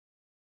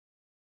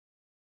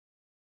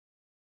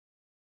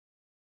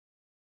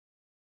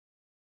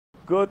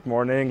Good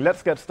morning.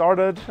 Let's get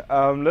started.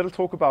 Little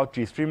talk about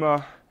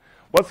GStreamer.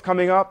 What's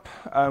coming up?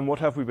 What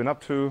have we been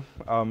up to?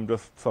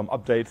 Just some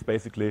updates,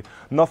 basically.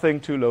 Nothing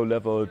too low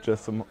level,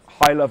 just some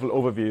high-level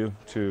overview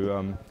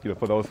to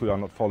for those who are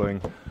not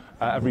following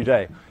every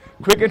day.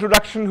 Quick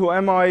introduction. Who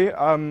am I?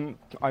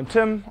 I'm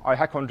Tim. I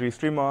hack on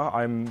GStreamer.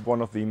 I'm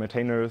one of the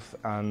maintainers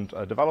and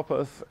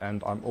developers,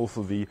 and I'm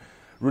also the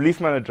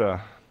release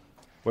manager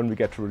when we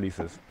get to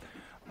releases.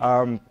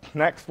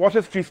 Next, what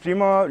is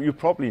GStreamer? You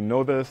probably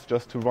know this,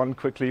 just to run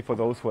quickly for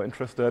those who are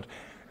interested.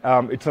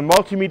 It's a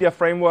multimedia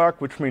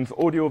framework, which means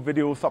audio,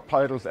 video,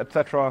 subtitles,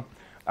 etc.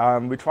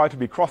 We try to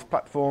be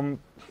cross-platform,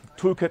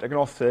 toolkit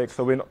agnostic,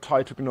 so we're not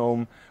tied to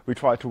GNOME. We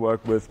try to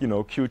work with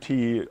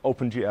Qt,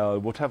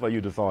 OpenGL, whatever you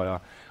desire.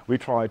 We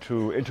try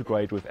to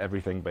integrate with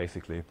everything,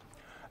 basically.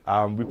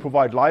 We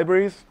provide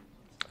libraries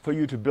for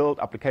you to build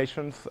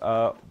applications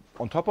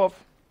on top of.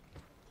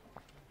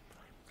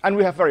 And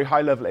we have very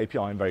high-level API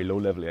and very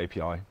low-level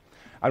API.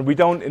 And we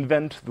don't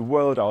invent the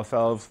world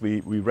ourselves. We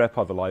wrap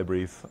other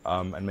libraries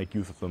and make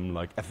use of them,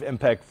 like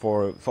FMPEG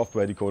for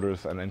software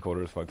decoders and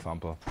encoders, for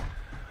example.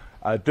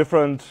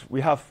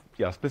 We have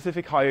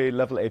specific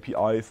high-level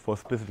APIs for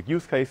specific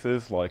use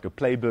cases, like a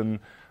play bin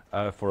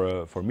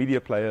for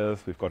media players.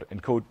 We've got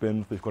encode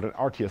bins. We've got an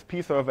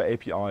RTSP server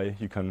API.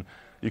 You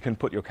can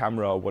put your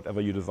camera or whatever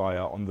you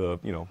desire on the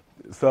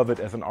serve it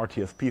as an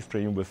RTSP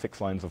stream with 6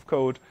 lines of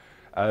code.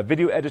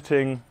 Video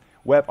editing,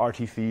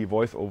 WebRTC,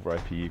 voice over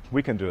IP,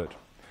 we can do it.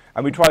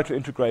 And we try to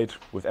integrate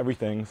with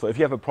everything. So if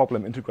you have a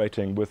problem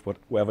integrating with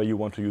whoever you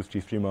want to use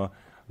GStreamer,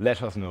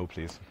 let us know,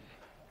 please.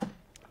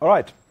 All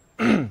right.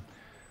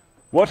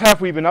 What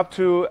have we been up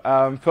to?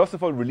 First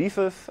of all,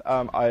 releases.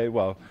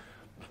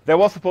 There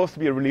was supposed to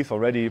be a release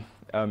already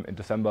in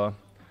December,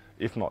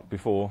 if not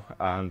before,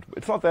 and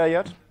it's not there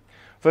yet.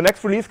 So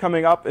next release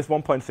coming up is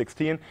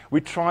 1.16.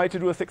 We try to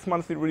do a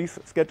 6-monthly release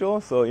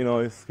schedule, so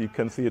as you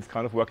can see, it's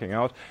kind of working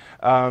out.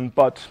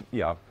 But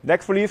yeah,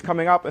 next release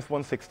coming up is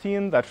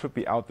 1.16. That should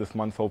be out this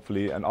month,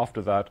 hopefully. And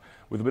after that,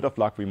 with a bit of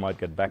luck, we might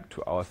get back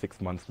to our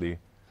 6-monthly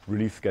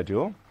release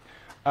schedule.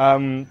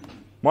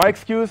 My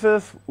excuse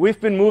is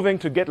we've been moving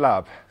to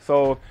GitLab.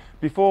 So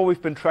before,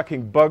 we've been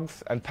tracking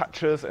bugs and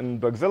patches in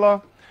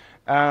Bugzilla,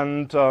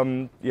 and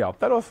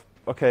that was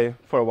okay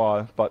for a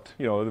while, but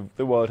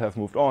the world has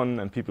moved on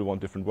and people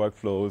want different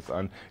workflows,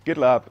 and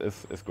GitLab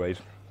is great.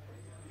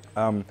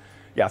 So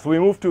we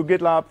moved to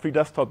GitLab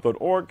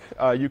freedesktop.org.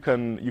 You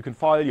can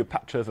file your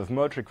patches as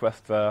merge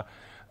requests there.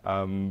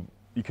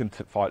 You can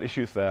file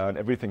issues there, and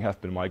everything has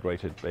been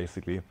migrated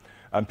basically.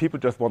 And people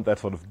just want that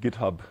sort of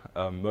GitHub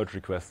merge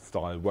request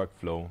style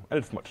workflow, and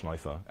it's much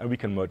nicer. And we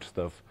can merge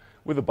stuff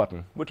with a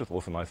button, which is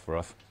also nice for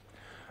us.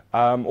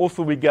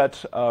 Also, we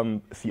get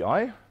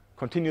CI.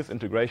 Continuous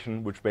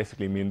integration, which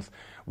basically means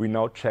we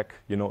now check,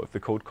 if the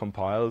code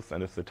compiles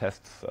and if the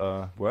tests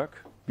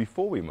work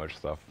before we merge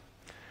stuff.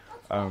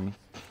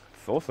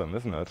 It's awesome,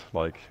 isn't it?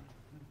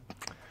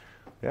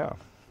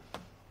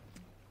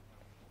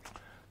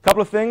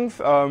 Couple of things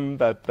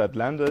that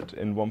landed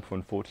in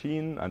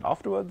 1.14 and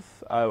afterwards.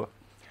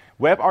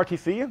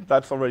 WebRTC,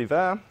 that's already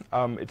there.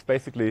 It's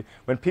basically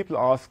when people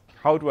ask,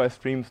 how do I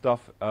stream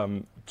stuff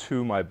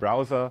to my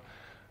browser?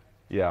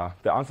 Yeah,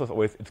 the answer is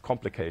always, it's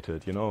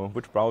complicated.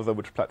 Which browser,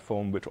 which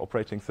platform, which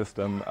operating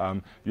system.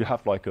 You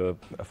have like a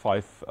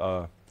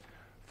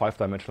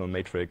five-dimensional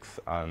matrix,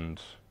 and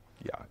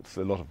it's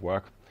a lot of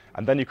work.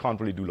 And then you can't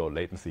really do low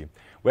latency.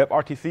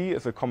 WebRTC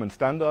is a common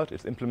standard.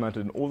 It's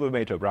implemented in all the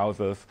major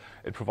browsers.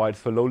 It provides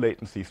for low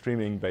latency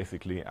streaming,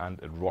 basically, and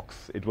it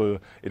rocks.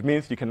 It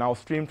means you can now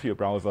stream to your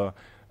browser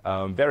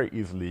very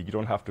easily. You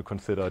don't have to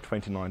consider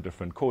 29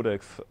 different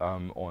codecs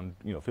on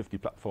 50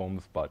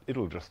 platforms, but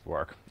it'll just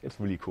work. It's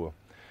really cool.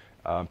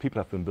 People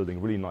have been building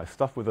really nice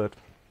stuff with it.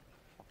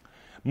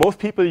 Most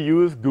people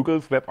use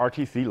Google's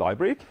WebRTC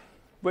library,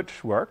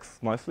 which works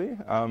nicely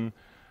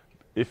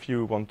if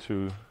you want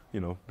to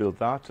build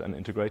that and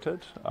integrate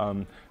it.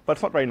 But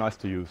it's not very nice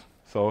to use.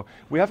 So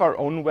we have our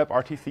own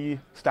WebRTC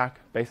stack,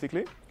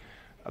 basically.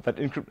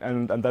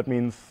 And that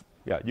means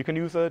you can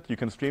use it, you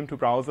can stream to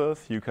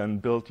browsers, you can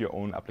build your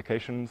own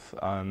applications,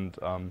 and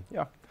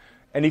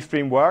any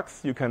stream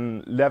works. You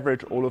can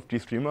leverage all of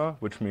GStreamer,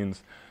 which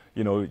means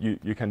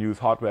you can use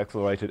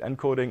hardware-accelerated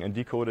encoding and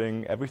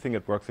decoding. Everything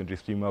that works in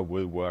GStreamer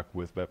will work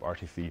with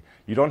WebRTC.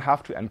 You don't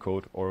have to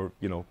encode or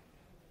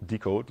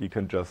decode. You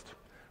can just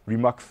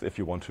remux if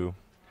you want to.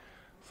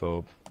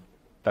 So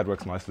that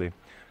works nicely.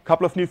 A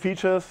couple of new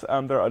features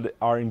there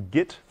are in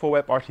Git for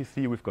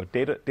WebRTC. We've got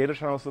data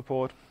channel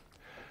support.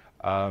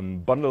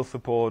 Bundle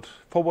support,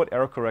 forward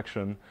error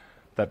correction.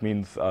 That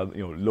means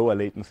lower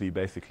latency,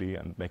 basically,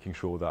 and making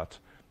sure that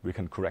we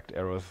can correct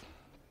errors.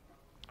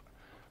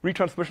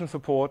 Retransmission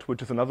support,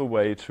 which is another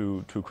way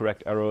to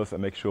correct errors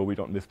and make sure we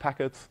don't miss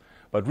packets.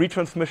 But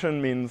retransmission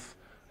means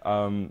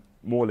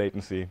more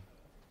latency,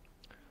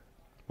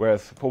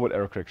 whereas forward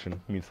error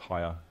correction means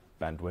higher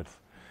bandwidth.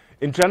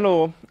 In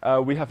general,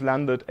 we have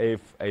landed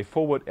a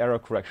forward error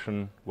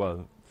correction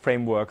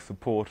framework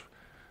support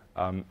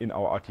in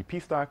our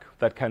RTP stack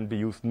that can be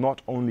used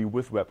not only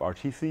with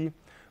WebRTC,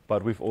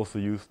 but we've also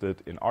used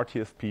it in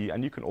RTSP,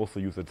 and you can also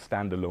use it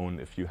standalone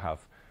if you have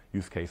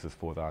use cases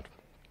for that,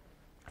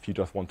 if you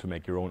just want to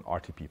make your own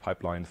RTP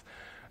pipelines.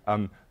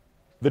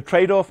 The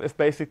trade-off is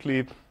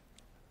basically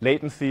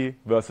latency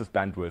versus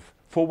bandwidth.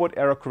 Forward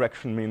error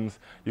correction means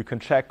you can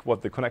check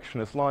what the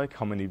connection is like,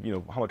 how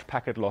much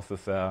packet loss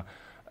is there.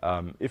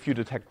 If you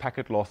detect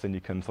packet loss, then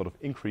you can sort of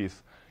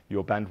increase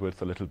your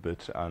bandwidth a little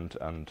bit and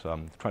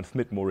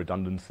transmit more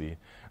redundancy.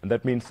 And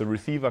that means the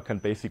receiver can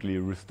basically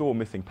restore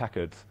missing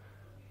packets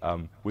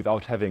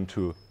without having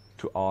to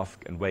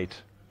ask and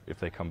wait if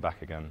they come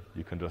back again.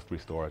 You can just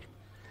restore it.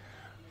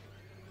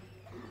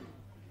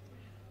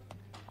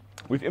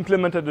 We've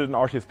implemented an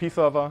RTSP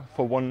server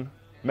for one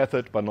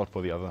method, but not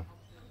for the other.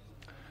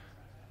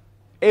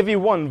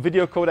 AV1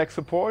 video codec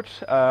support.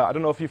 I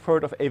don't know if you've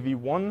heard of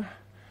AV1.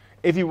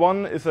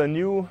 AV1 is a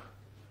new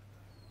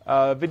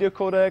video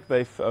codec.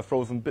 They've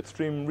frozen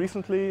bitstream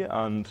recently,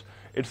 and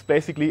it's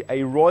basically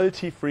a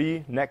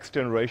royalty-free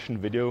next-generation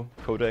video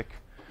codec.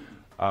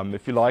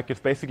 If you like, it's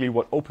basically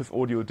what Opus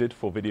Audio did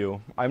for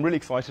video. I'm really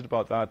excited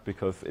about that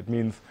because it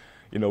means,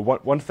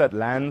 once that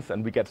lands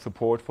and we get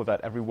support for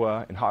that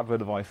everywhere in hardware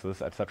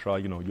devices, etc.,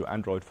 your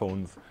Android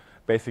phones,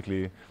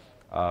 basically,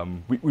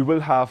 we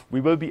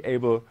will be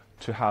able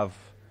to have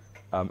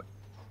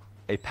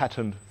a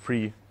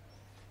patent-free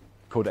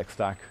codec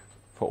stack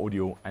for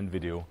audio and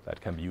video that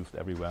can be used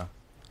everywhere.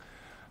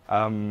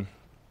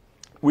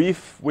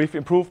 We've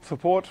improved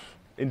support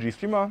in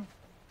GStreamer.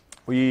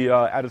 We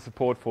added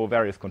support for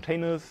various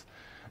containers,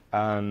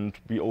 and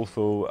we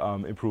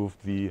also improved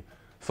the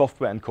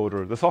software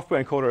encoder. The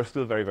software encoder is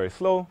still very, very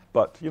slow,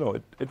 but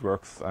it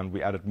works, and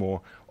we added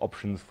more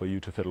options for you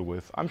to fiddle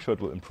with. I'm sure it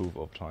will improve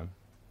over time.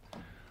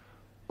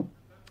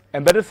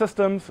 Embedded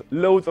systems,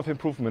 loads of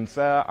improvements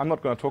there. I'm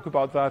not going to talk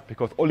about that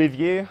because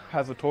Olivier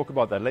has a talk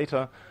about that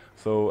later.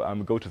 So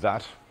go to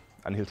that,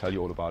 and he'll tell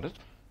you all about it.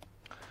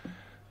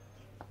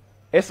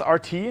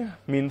 SRT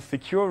means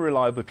Secure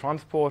Reliable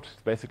Transport.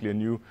 It's basically a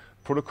new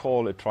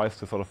protocol. It tries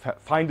to sort of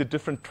find a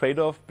different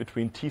trade-off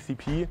between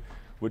TCP,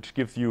 which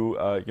gives you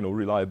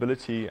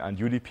reliability, and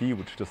UDP,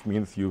 which just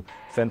means you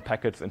send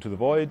packets into the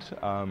void.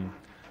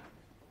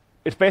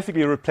 It's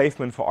basically a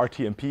replacement for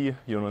RTMP,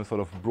 sort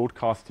of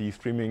broadcasty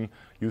streaming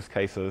use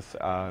cases,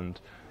 and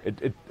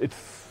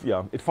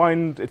it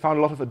found a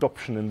lot of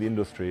adoption in the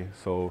industry.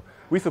 So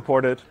we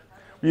support it.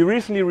 We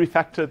recently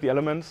refactored the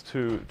elements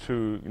to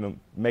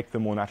make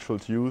them more natural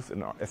to use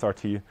in our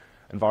SRT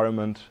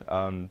environment,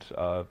 and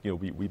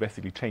we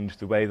basically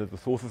changed the way that the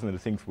sources and the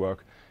sinks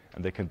work,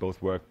 and they can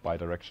both work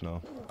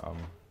bidirectional.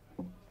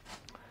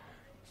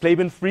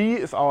 Playbin 3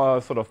 is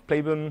our sort of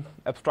Playbin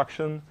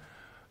abstraction.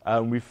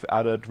 We've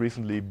added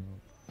recently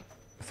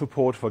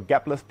support for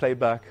gapless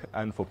playback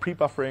and for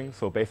pre-buffering.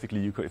 So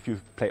basically, if you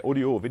play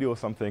audio or video or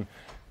something,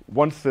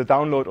 once the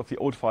download of the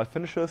old file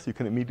finishes, you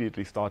can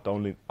immediately start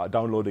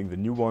downloading the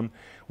new one.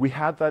 We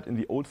had that in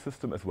the old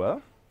system as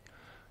well,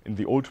 in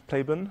the old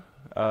Playbin.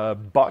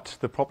 But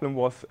the problem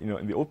was,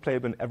 in the old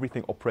Playbin,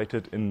 everything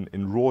operated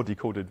in raw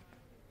decoded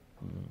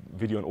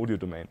video and audio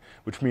domain,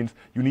 which means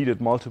you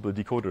needed multiple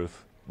decoders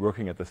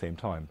working at the same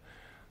time.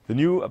 The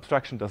new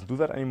abstraction doesn't do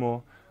that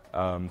anymore.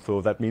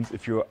 So that means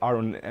if you are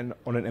on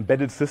an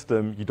embedded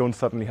system, you don't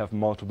suddenly have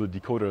multiple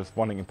decoders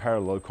running in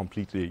parallel,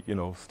 completely,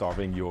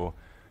 starving your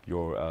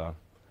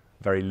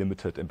very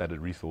limited embedded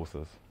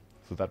resources.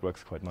 So that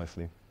works quite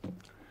nicely.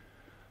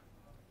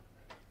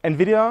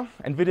 NVIDIA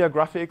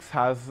Graphics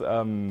has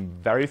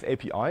various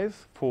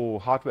APIs for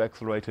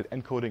hardware-accelerated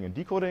encoding and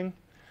decoding,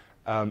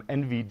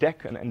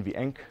 NVDEC and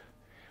NVENC.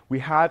 We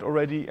had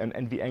already an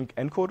NVENC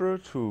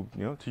encoder to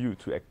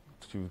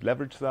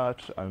leverage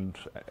that and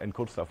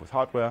encode stuff with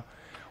hardware.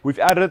 We've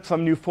added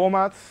some new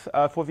formats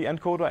for the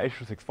encoder,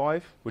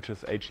 H.265, which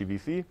is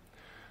HEVC.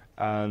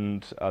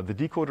 And the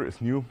decoder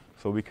is new,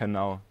 so we can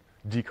now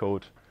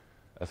decode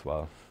as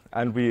well.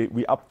 And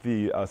we upped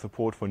the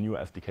support for new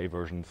SDK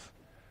versions.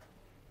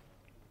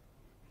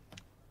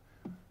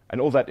 And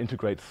all that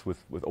integrates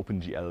with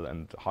OpenGL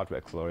and hardware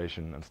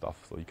acceleration and stuff,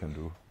 so you can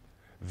do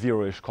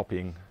zero-ish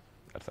copying,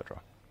 etc.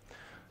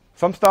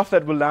 Some stuff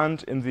that will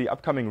land in the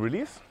upcoming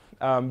release.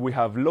 We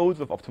have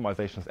loads of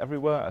optimizations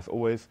everywhere, as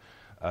always.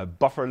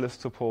 Buffer list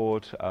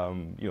support.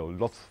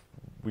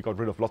 We got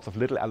rid of lots of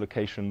little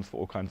allocations for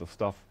all kinds of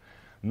stuff.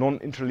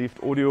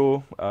 Non-interleaved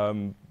audio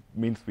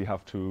means we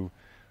have to,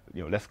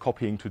 less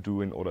copying to do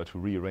in order to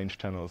rearrange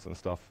channels and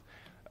stuff.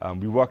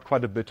 We worked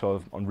quite a bit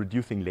on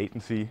reducing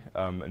latency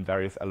in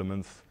various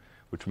elements,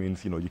 which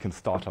means you can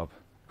start up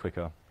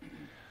quicker.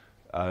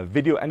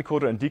 Video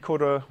encoder and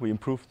decoder, we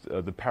improved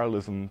the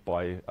parallelism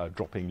by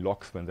dropping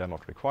locks when they're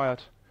not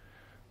required.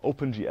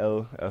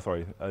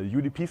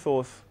 UDP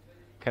source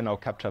can now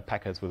capture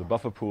packets with a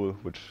buffer pool,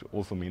 which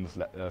also means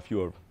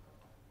fewer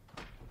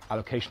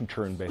allocation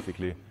churn,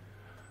 basically.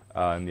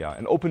 And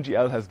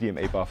OpenGL has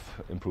DMA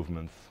buff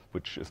improvements,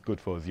 which is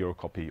good for zero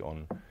copy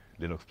on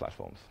Linux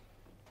platforms.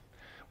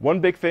 One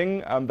big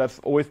thing that's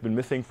always been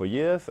missing for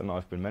years, and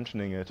I've been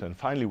mentioning it, and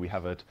finally we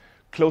have it,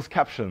 closed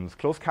captions.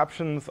 Closed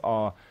captions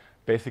are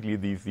basically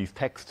these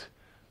text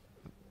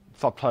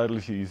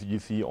subtitles you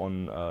see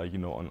on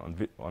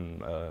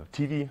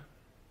TV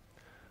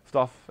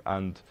stuff,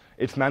 and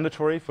it's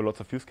mandatory for lots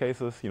of use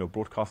cases.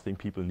 Broadcasting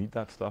people need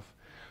that stuff.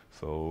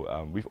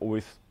 So we've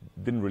always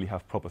didn't really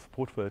have proper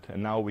support for it,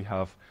 and now we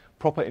have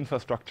proper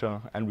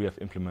infrastructure, and we have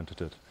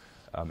implemented it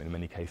in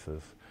many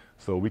cases.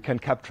 So we can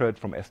capture it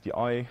from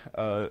SDI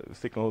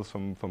signals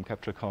from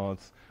capture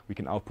cards. We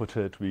can output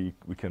it. We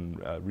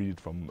can read it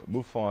from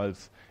MOV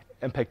files.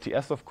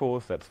 MPEG-TS, of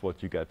course, that's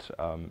what you get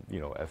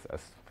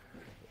as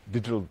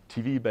digital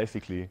TV,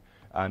 basically,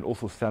 and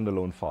also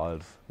standalone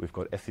files. We've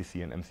got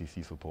SCC and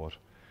MCC support.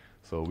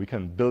 So we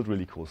can build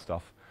really cool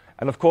stuff.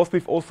 And of course,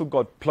 we've also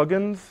got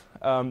plugins.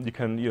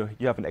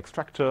 You have an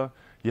extractor,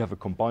 you have a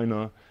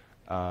combiner,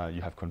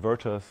 you have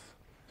converters,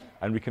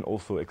 and we can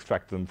also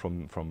extract them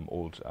from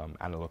old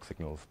analog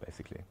signals,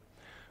 basically.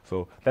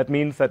 So that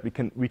means that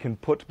we can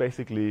put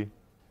basically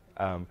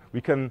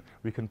we can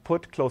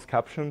put closed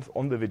captions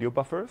on the video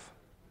buffers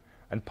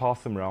and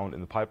pass them around in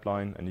the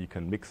pipeline, and you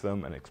can mix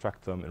them and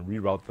extract them and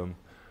reroute them,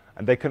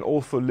 and they can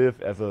also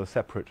live as a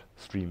separate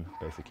stream,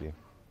 basically.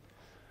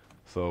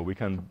 So we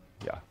can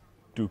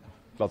do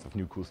lots of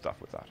new cool stuff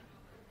with that.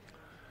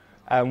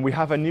 We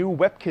have a new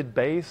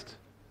WebKit-based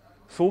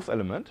source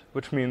element,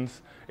 which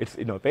means it's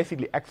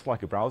basically acts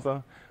like a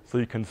browser, so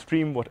you can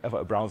stream whatever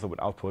a browser would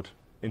output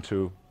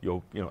into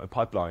your a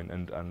pipeline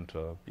and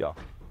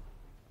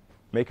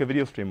make a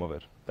video stream of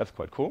it. That's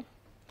quite cool.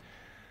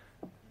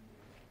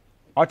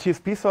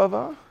 RTSP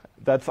server,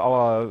 that's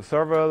our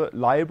server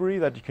library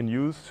that you can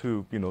use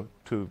to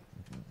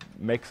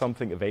make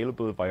something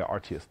available via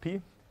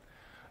RTSP.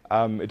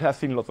 It has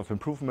seen lots of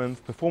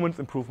improvements, performance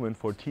improvement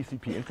for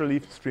TCP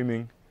interleaved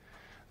streaming.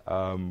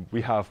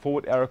 We have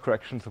forward error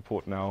correction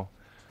support now,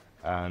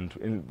 and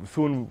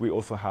soon we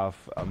also have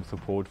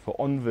support for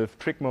on-with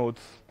trick modes,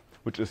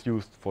 which is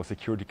used for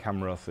security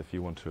cameras if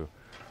you want to,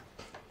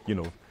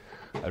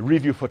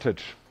 review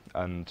footage.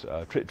 And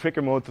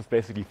trigger modes is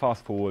basically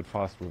fast forward,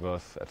 fast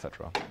reverse,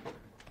 etc.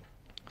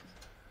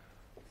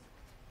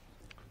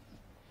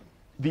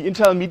 The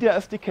Intel Media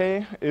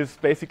SDK is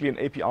basically an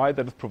API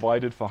that is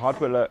provided for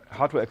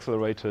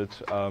hardware-accelerated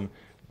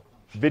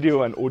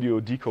video and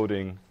audio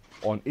decoding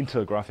on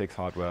Intel graphics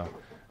hardware.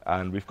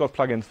 And we've got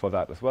plugins for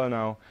that as well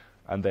now.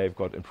 And they've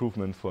got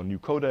improvements for new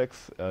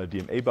codecs,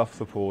 DMA buff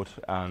support,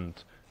 and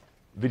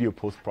video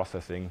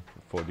post-processing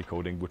for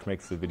decoding, which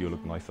makes the video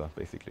look nicer,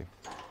 basically.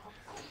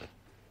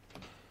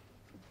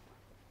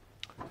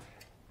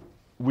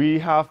 We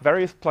have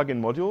various plugin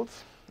modules.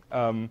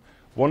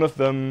 One of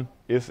them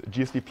is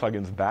GSD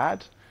plugins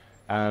bad,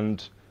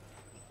 and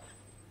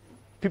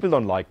people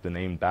don't like the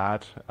name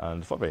bad,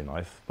 and it's not very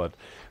nice. But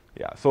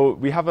yeah, so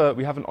we have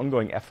an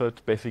ongoing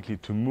effort basically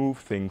to move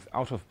things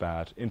out of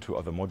bad into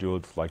other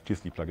modules like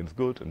GSD plugins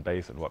good and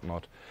base and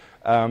whatnot.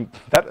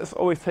 That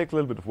always takes a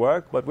little bit of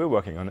work, but we're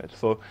working on it.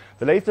 So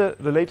the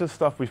latest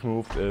stuff we've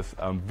moved is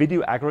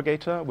video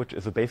aggregator, which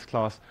is a base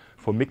class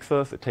for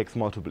mixers. It takes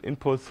multiple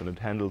inputs and it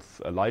handles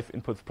live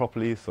inputs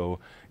properly. So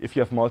if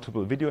you have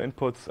multiple video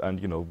inputs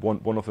and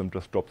one of them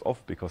just drops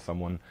off because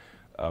someone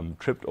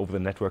tripped over the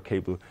network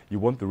cable, you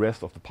want the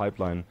rest of the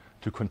pipeline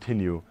to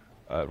continue,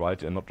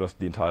 right, and not just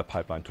the entire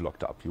pipeline to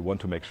locked up. You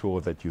want to make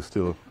sure that you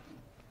still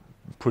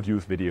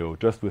produce video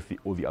just with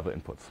all the other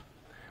inputs.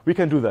 We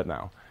can do that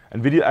now.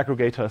 And video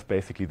aggregator is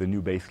basically the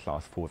new base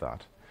class for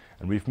that.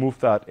 And we've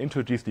moved that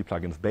into GSD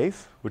plugins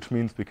base, which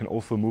means we can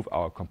also move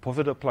our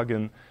compositor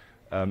plugin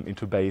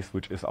into base,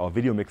 which is our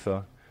video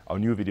mixer, our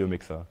new video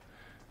mixer.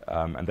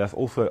 And there's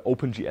also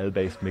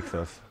OpenGL-based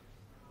mixers,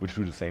 which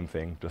do the same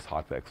thing, just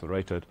hardware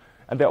accelerated.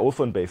 And they're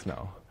also in base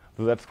now.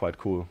 So that's quite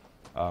cool,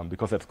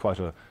 because that's quite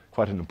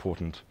an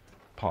important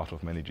part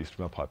of many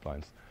GStreamer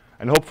pipelines.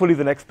 And hopefully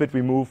the next bit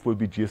we move will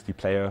be GSD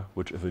Player,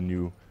 which is a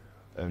new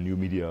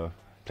media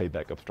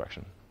playback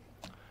abstraction.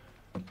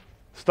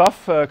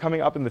 Stuff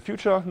coming up in the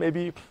future,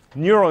 maybe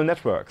neural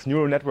networks.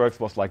 Neural networks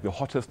was like the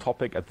hottest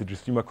topic at the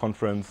GStreamer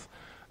conference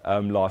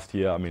last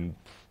year. I mean,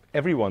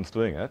 everyone's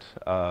doing it.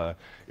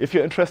 If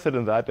you're interested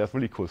in that, there's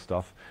really cool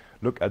stuff.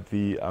 Look at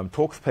the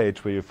talks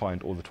page where you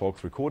find all the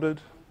talks recorded.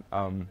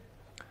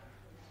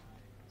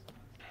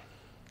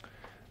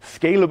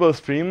 Scalable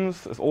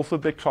streams is also a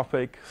big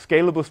topic.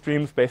 Scalable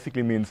streams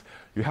basically means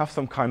you have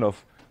some kind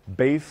of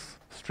base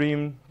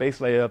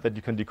layer that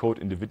you can decode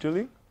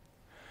individually.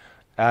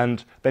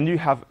 And then you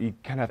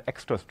can have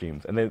extra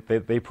streams, and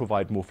they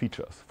provide more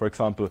features. For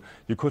example,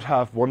 you could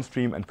have one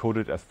stream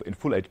encoded in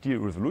full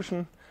HD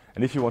resolution,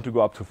 and if you want to go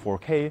up to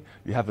 4K,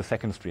 you have the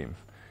second stream.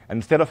 And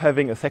instead of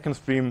having a second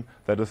stream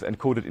that is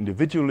encoded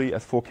individually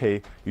as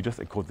 4K, you just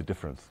encode the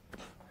difference.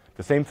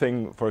 The same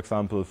thing, for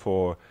example,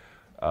 for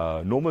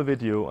normal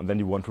video, and then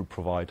you want to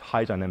provide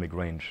high dynamic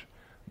range,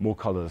 more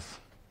colors.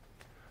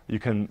 You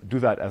can do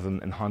that as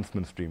an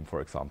enhancement stream,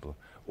 for example,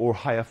 or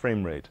higher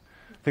frame rate,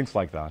 things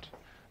like that.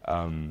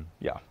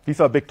 Yeah, these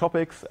are big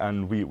topics,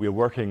 and we're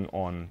working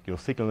on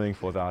signaling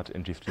for that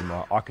in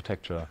GStreamer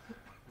architecture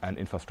and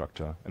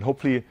infrastructure. And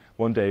hopefully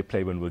one day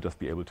Playwin will just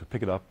be able to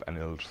pick it up and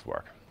it'll just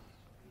work.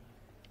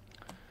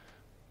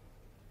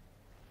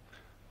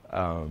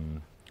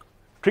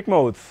 Trick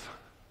modes.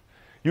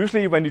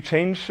 Usually when you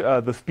change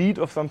the speed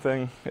of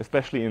something,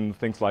 especially in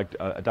things like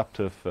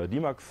adaptive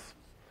demugs,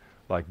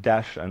 like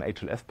Dash and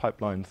HLS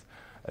pipelines,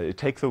 it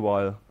takes a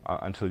while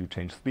until you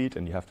change speed,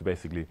 and you have to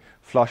basically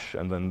flush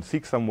and then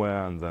seek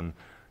somewhere, and then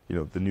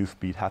the new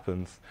speed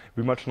happens. It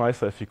would be much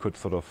nicer if you could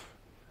sort of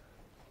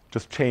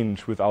just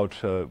change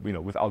without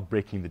without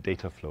breaking the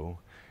data flow,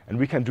 and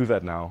we can do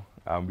that now.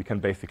 We can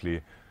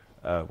basically,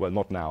 well,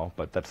 not now,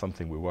 but that's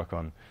something we work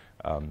on.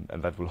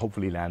 And that will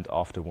hopefully land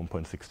after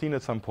 1.16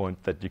 at some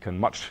point, that you can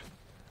much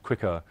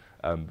quicker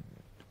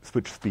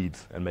switch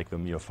speeds and make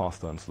them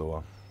faster and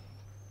slower.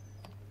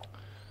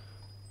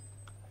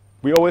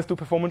 We always do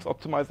performance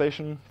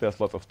optimization. There's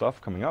lots of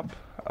stuff coming up.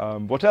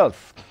 What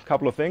else? A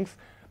couple of things.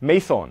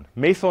 Meson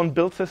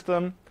build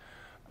system.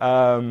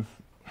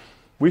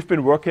 We've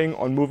been working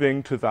on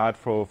moving to that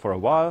for a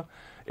while.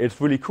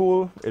 It's really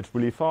cool. It's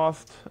really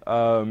fast.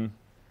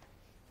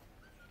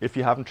 If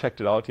you haven't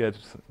checked it out yet,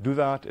 do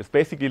that. It's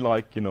basically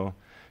like,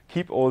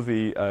 keep all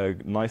the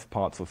nice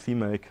parts of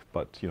CMake,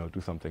 but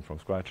do something from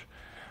scratch.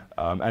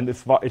 And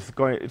it's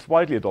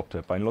widely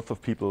adopted. By lots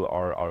of people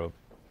are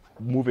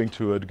moving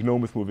to it.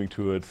 GNOME is moving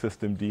to it.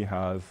 Systemd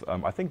has.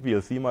 I think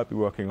VLC might be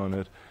working on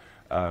it.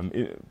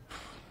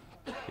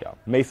 Yeah,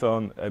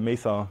 Mesa,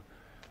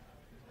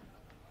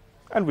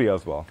 and we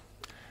as well.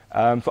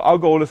 So our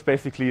goal is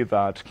basically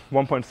that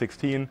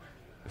 1.16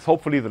 is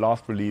hopefully the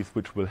last release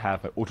which will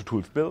have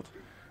AutoTools built.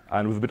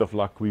 And with a bit of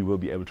luck, we will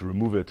be able to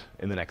remove it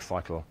in the next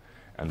cycle,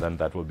 and then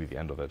that will be the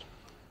end of it.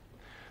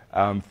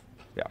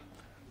 Yeah,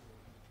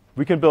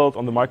 we can build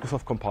on the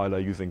Microsoft compiler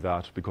using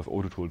that because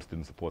AutoTools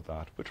didn't support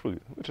that,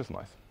 which is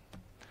nice.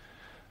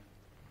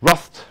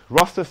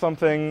 Rust is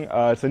something.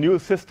 It's a new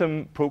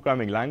system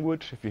programming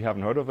language. If you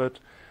haven't heard of it,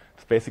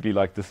 it's basically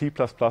like the C++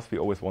 we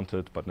always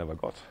wanted but never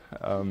got.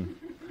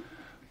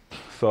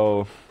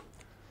 So,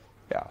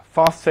 yeah,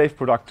 fast, safe,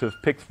 productive,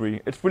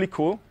 pick-free. It's really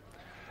cool.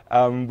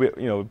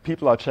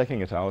 People are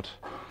checking it out.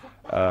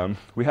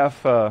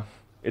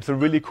 It's a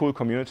really cool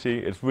community.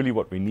 It's really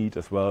what we need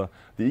as well.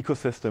 The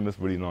ecosystem is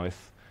really nice,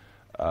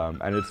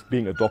 and it's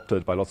being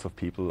adopted by lots of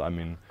people. I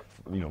mean,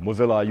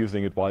 Mozilla are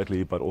using it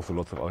widely, but also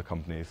lots of other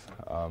companies.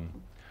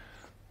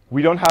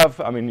 We don't have,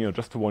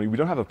 just to warn you, we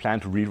don't have a plan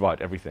to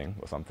rewrite everything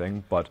or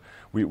something, but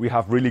we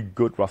have really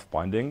good Rust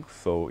bindings,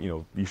 so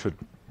you should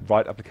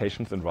write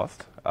applications in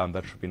Rust.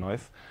 That should be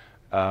nice.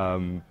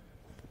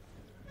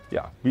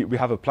 Yeah, we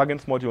have a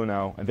plugins module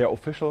now, and they're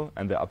official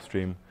and they're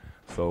upstream.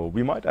 So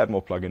we might add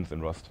more plugins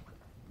in Rust.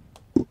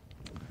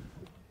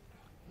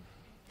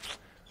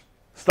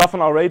 Stuff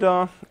on our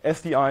radar: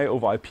 SDI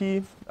over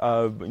IP,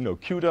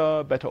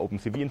 CUDA, better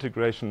OpenCV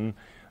integration,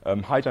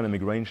 high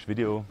dynamic range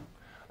video.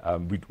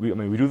 We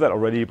do that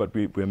already, but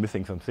we're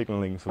missing some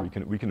signaling, so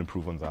we can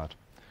improve on that.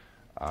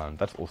 And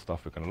that's all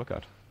stuff we're going to look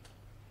at.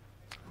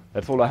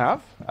 That's all I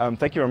have.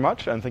 Thank you very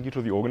much, and thank you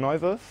to the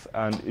organizers.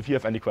 And if you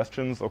have any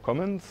questions or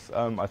comments,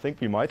 I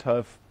think we might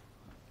have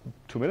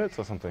 2 minutes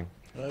or something.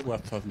 We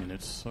have 5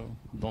 minutes, so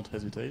don't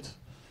hesitate.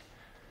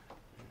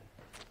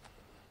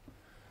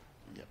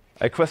 Yep.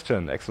 A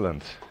question,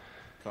 excellent.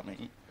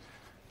 Coming.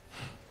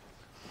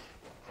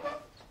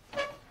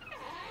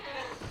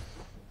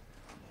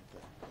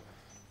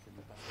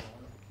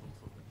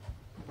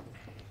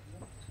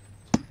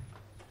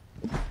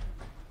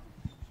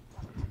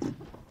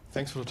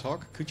 Thanks for the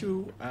talk. Could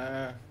you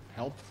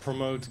help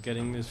promote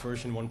getting this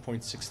version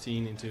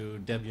 1.16 into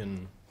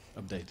Debian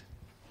update?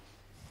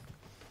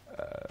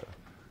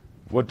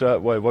 What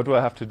do I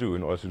have to do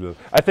in order to do it?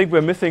 I think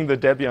we're missing the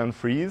Debian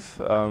freeze,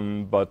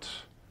 but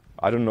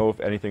I don't know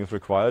if anything is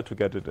required to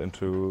get it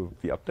into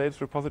the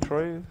updates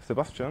repository.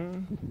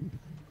 Sebastian?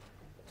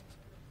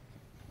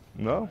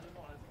 No?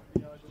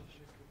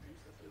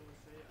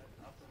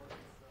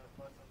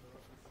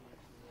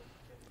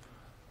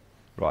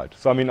 Right.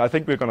 So I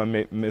think we're going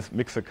to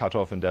mix a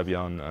cutoff in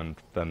Debian, and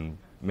then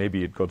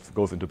maybe it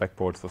goes into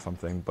backports or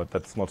something, but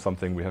that's not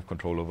something we have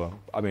control over.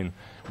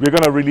 We're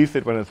going to release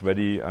it when it's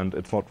ready, and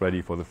it's not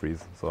ready for the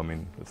freeze. So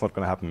it's not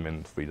going to happen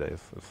in 3 days.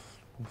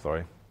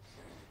 Sorry.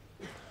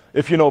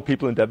 If you know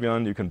people in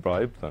Debian you can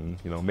bribe, then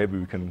maybe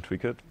we can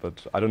tweak it.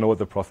 But I don't know what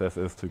the process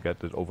is to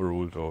get it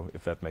overruled, or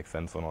if that makes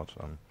sense or not.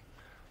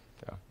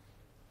 Yeah.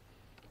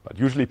 But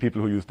usually people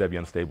who use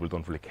Debian stable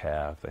don't really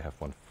care if they have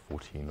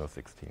 1.14 or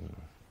 16.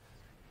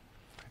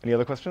 Any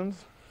other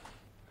questions?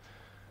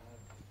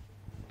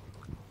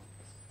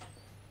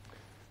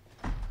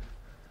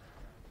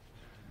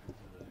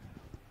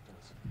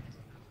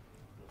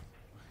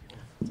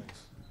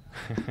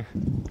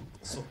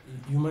 So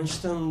you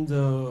mentioned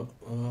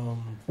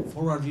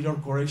forward reader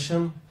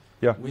correction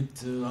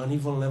with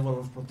uneven level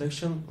of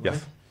protection, right?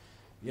 Yes.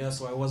 Yeah,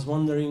 so I was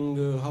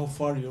wondering how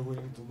far you're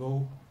willing to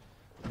go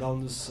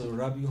down this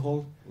rabbit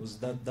hole, because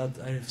that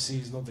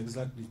IFC is not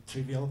exactly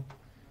trivial.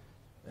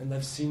 And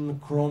I've seen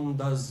Chrome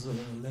does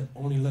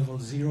only level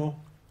 0.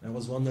 I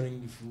was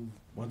wondering if you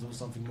want to do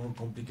something more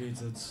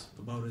complicated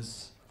about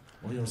this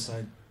on your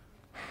side.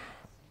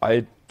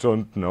 I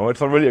don't know.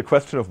 It's not really a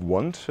question of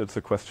want. It's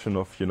a question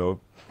of,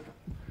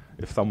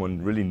 if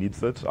someone really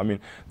needs it. I mean,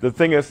 the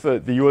thing is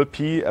that the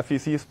ULP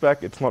FEC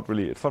spec, it's not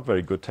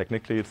very good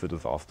technically. It's a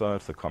disaster.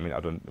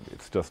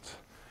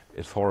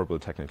 It's horrible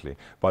technically.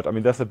 But I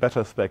mean, there's a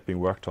better spec being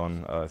worked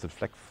on. Is it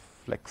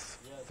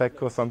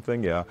FlexFec or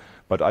something? Yeah.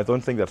 But I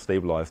don't think that's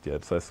stabilized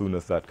yet. So as soon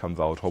as that comes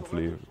out,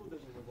 hopefully.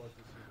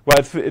 Well,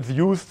 it's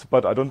used,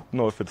 but I don't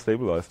know if it's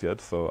stabilized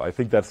yet. So I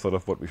think that's sort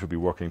of what we should be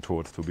working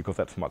towards too, because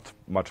that's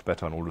much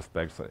better in all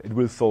respects. It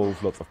will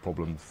solve lots of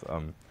problems.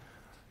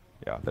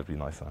 Yeah, that'd be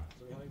nicer.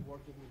 So are you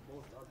working with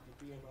both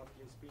RTP and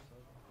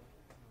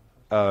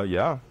RTSP?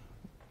 Yeah, I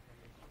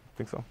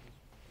think so.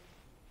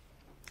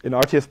 In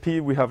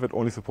RTSP, we have it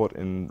only support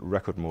in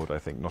record mode, I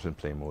think, not in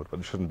play mode, but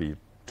it shouldn't be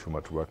too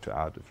much work to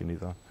add if you need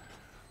that.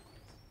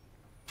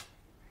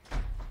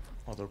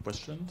 Other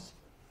questions?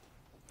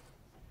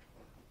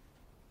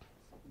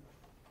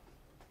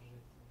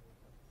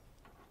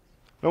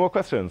 No more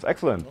questions.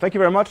 Excellent. Thank you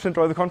very much.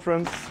 Enjoy the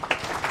conference.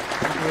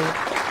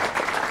 Thank you.